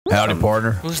Howdy,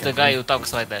 partner. Who's the guy who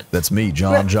talks like that? That's me,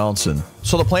 John Johnson.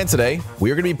 So the plan today, we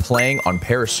are going to be playing on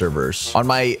Paris servers. On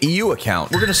my EU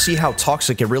account, we're going to see how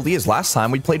toxic it really is. Last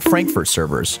time we played Frankfurt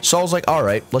servers. So I was like, all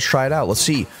right, let's try it out. Let's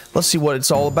see what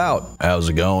it's all about. How's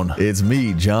it going? It's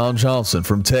me, John Johnson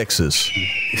from Texas.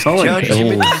 You sound like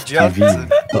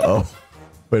Jollztv. Uh-oh.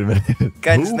 Wait a minute.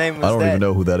 Guy's name was I don't even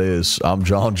know who that is. I'm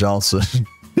John Johnson.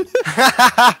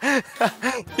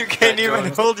 You can't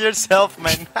even hold yourself,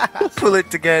 man. Pull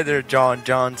it together, John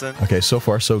Johnson. Okay, so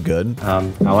far so good. I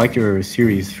like your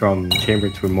series from Chamber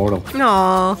to Immortal.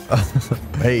 Aww.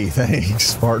 Hey,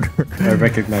 thanks, partner. I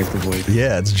recognize the voice.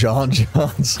 Yeah, it's John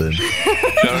Johnson.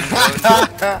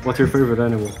 What's your favorite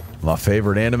animal? My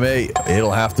favorite anime,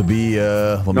 it'll have to be,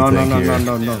 let me think here.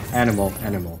 No. Animal.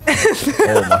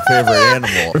 Oh, my favorite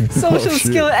animal. Social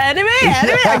skill anime?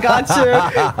 Anime? I got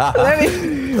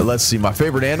you. Let's see, my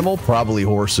favorite animal, probably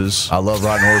horses. I love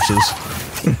riding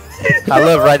horses. I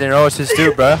love riding horses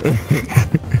too, bro.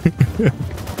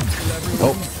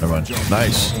 Oh, never mind.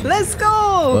 Nice. Let's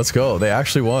go. Let's go. They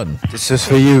actually won. This is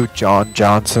for you, John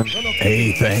Johnson.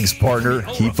 Hey, thanks, partner.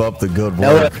 Keep up the good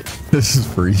work. This is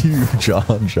for you,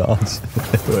 John Johnson.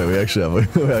 Wait, we actually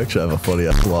have a funny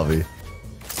ass lobby.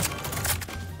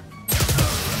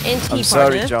 I'm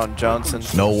sorry, John Johnson.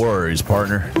 No worries,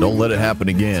 partner. Don't let it happen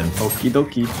again. Okie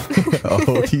dokie.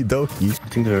 Okie dokie. I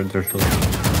think they're still.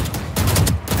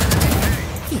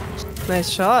 Nice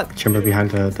shot. Chamber behind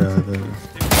the.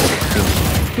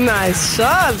 Nice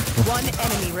shot. One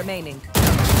enemy remaining.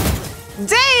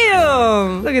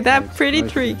 Damn! Look at that pretty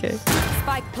tree cake.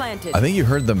 Spike planted. I think you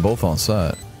heard them both on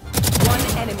set. One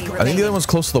enemy remaining. I think the other one's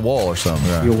close to the wall or something.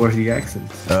 Yeah. Yo, where's the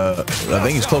accent? I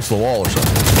think he's close to the wall or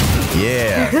something.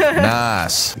 Yeah,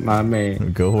 nice. My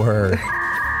man. Go where?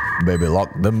 Baby, lock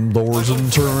them doors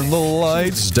and turn the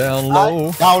lights down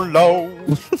low. Down low.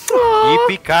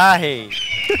 Yippee-ki-yay.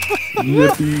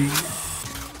 Yippee.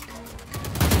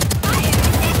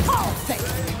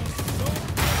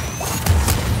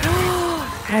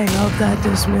 I love that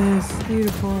dismiss.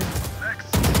 Beautiful.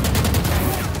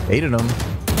 8 of them.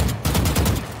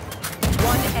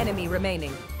 One enemy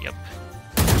remaining. Yep.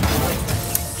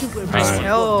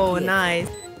 Oh, nice.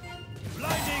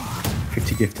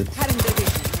 50 gifted.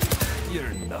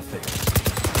 You're nothing.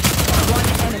 One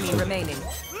enemy remaining.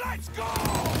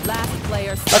 Last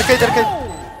player.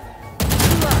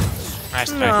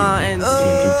 Nice try. And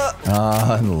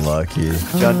Unlucky.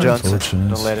 John Johnson,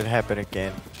 don't let it happen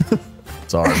again.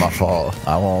 Sorry, my fault.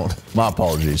 I won't. My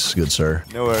apologies, good sir.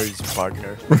 No worries,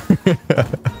 partner.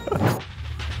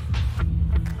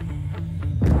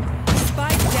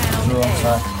 Spike down A.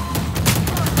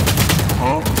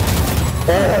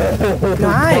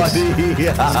 nice.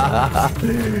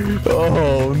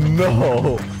 Oh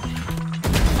no.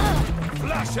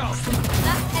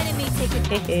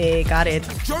 Hey, got it.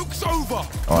 Joke's over.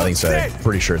 Oh, I think it's A.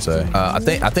 Pretty sure it's A. I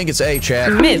think it's A,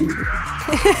 chat. Mid.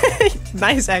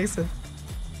 Nice accent.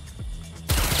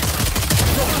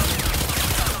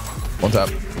 One tap.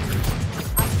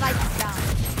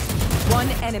 One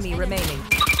enemy remaining.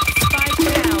 Spike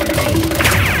down.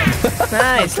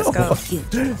 Nice, let's go.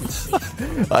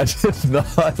 I did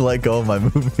not let go of my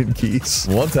movement keys.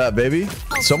 One tap, baby.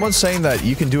 Someone's saying that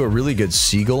you can do a really good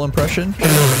seagull impression.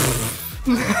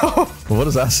 No. What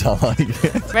does that sound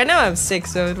like? Right now I'm sick,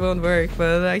 so it won't work,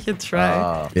 but I can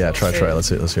try. Yeah, try. Let's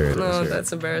hear it. No,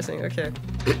 that's embarrassing. Okay.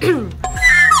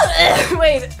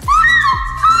 Wait.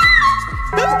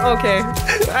 Okay.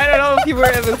 I don't know if you were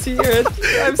able to hear it.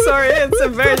 I'm sorry, it's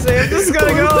embarrassing. I'm just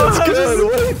gonna go. That's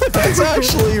good. That's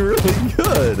actually really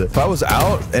good. If I was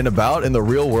out and about in the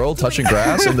real world touching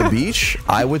grass on the beach,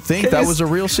 I would think that was a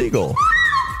real seagull.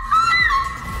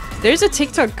 There's a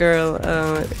TikTok girl.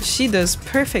 She does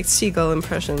perfect seagull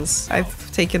impressions.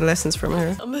 I've taken lessons from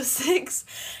her. I'm a 6.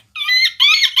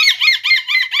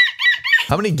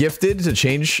 How many gifted to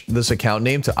change this account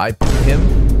name to I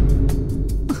him?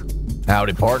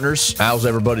 Howdy, partners. How's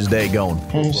everybody's day going?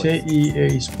 Say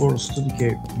EA Sports to the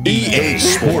game. EA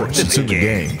Sports to the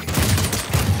game.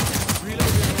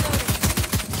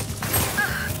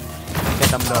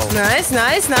 Nice.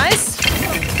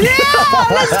 Yeah,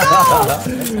 let's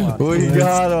go. We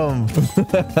got him.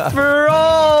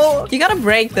 Bro, you gotta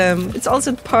break them. It's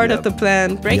also part of the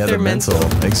plan. Break their mental.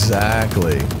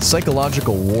 Exactly.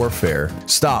 Psychological warfare.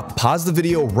 Stop. Pause the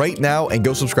video right now and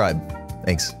go subscribe.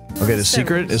 Thanks. Okay, the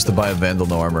secret is to buy a Vandal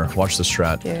no armor. Watch the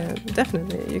strat. Yeah,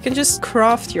 definitely. You can just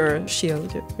craft your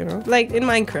shield, you know? Like in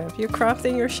Minecraft, you're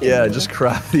crafting your shield. Yeah, just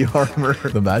craft the armor.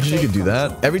 Imagine you could do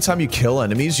that. Every time you kill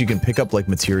enemies, you can pick up like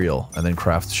material and then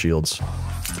craft shields.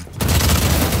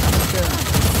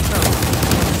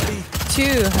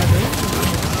 Too heavy.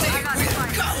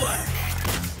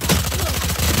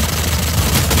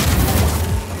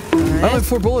 I have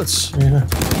 4 bullets. Yeah.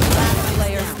 Last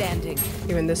player standing.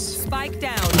 Even this. Spike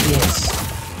down.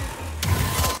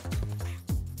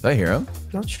 Did I hear him?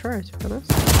 Not sure, to be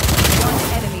honest.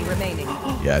 One enemy remaining.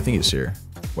 Yeah, I think he's here.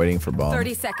 Waiting for bomb.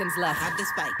 30 seconds left. Have the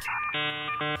spike.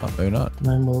 Oh, maybe not.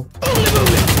 9 more.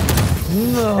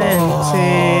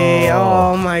 Empty.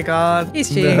 Oh my god. He's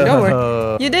cheating. Don't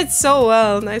worry. You did so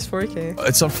well. Nice 4K.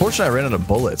 It's unfortunate I ran out of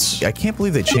bullets. I can't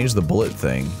believe they changed the bullet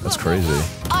thing. That's crazy.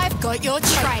 I've got your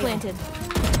trail. Planted.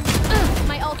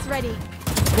 My ult's ready.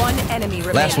 One enemy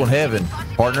remaining. Last one heaven.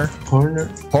 Partner. Corner.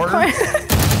 Partner.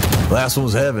 Last one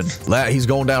was heaven. He's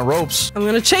going down ropes. I'm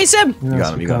gonna chase him. You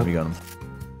got him. You got him. You got him.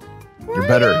 You're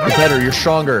better. You're better. You're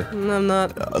stronger. No, I'm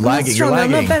not. Lagging. You're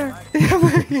lagging. I'm not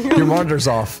better. Your monitor's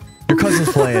off. Your cousin's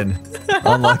playing.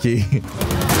 Unlucky.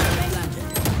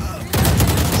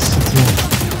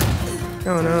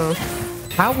 Oh no.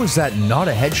 How was that not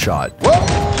a headshot?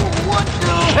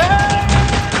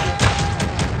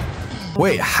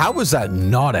 Wait, how was that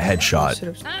not a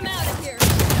headshot? I'm out of here.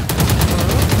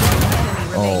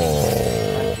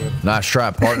 Oh, nice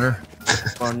try, partner.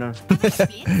 Corner.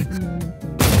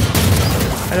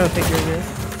 I don't think you're good.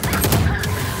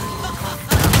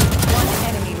 One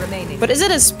enemy remaining. But is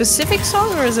it a specific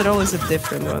song or is it always a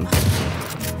different one?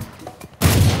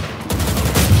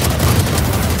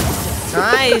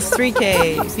 Nice,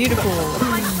 3K, beautiful.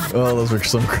 Oh, those were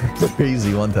some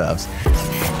crazy one taps.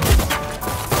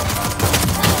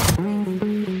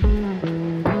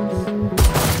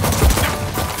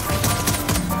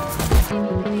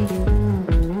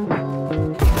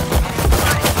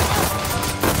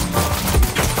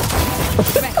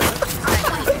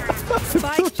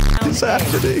 What's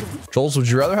happening? Jollz, would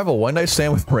you rather have a one-night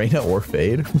stand with Reyna or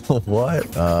Fade?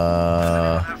 What?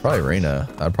 Probably Reyna.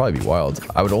 That'd probably be wild.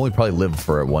 I would only probably live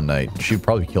for one night. She'd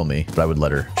probably kill me, but I would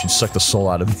let her. She'd suck the soul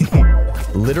out of me.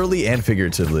 Literally and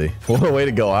figuratively. What a way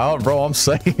to go out, bro. I'm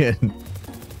saying.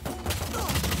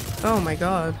 Oh my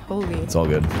god, holy. It's all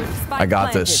good. I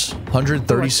got this.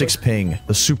 136 ping.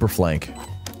 The super flank.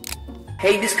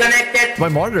 Hey, disconnected. My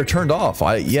monitor turned off.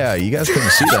 Yeah, you guys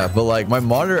couldn't see that, but like my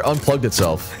monitor unplugged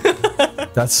itself.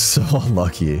 That's so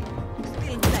unlucky.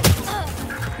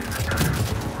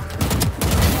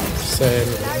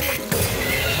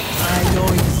 I know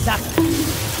exactly.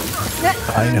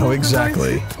 I know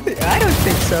exactly. I don't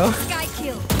think so. Sky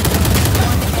kill.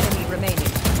 One enemy remaining.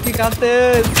 You got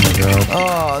this.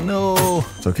 Oh no.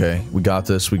 It's okay. We got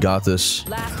this. We got this.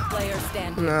 Last player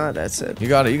standing. No, that's it. You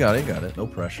got it. You got it. You got it. No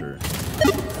pressure.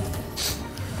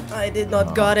 I did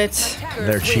not got it.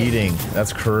 They're cheating.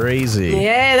 That's crazy.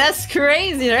 Yeah, that's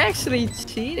crazy. They're actually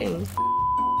cheating.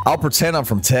 I'll pretend I'm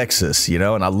from Texas, you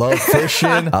know, and I love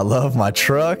fishing. I love my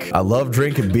truck. I love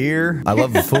drinking beer. I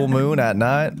love the full moon at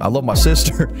night. I love my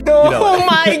sister. You know. Oh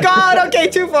my god. Okay,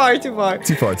 too far, too far.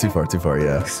 Too far, too far, too far,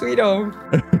 yeah. Sweet home.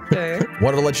 Okay.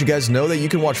 Wanted to let you guys know that you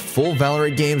can watch full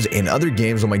Valorant games and other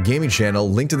games on my gaming channel,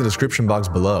 linked in the description box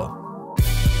below.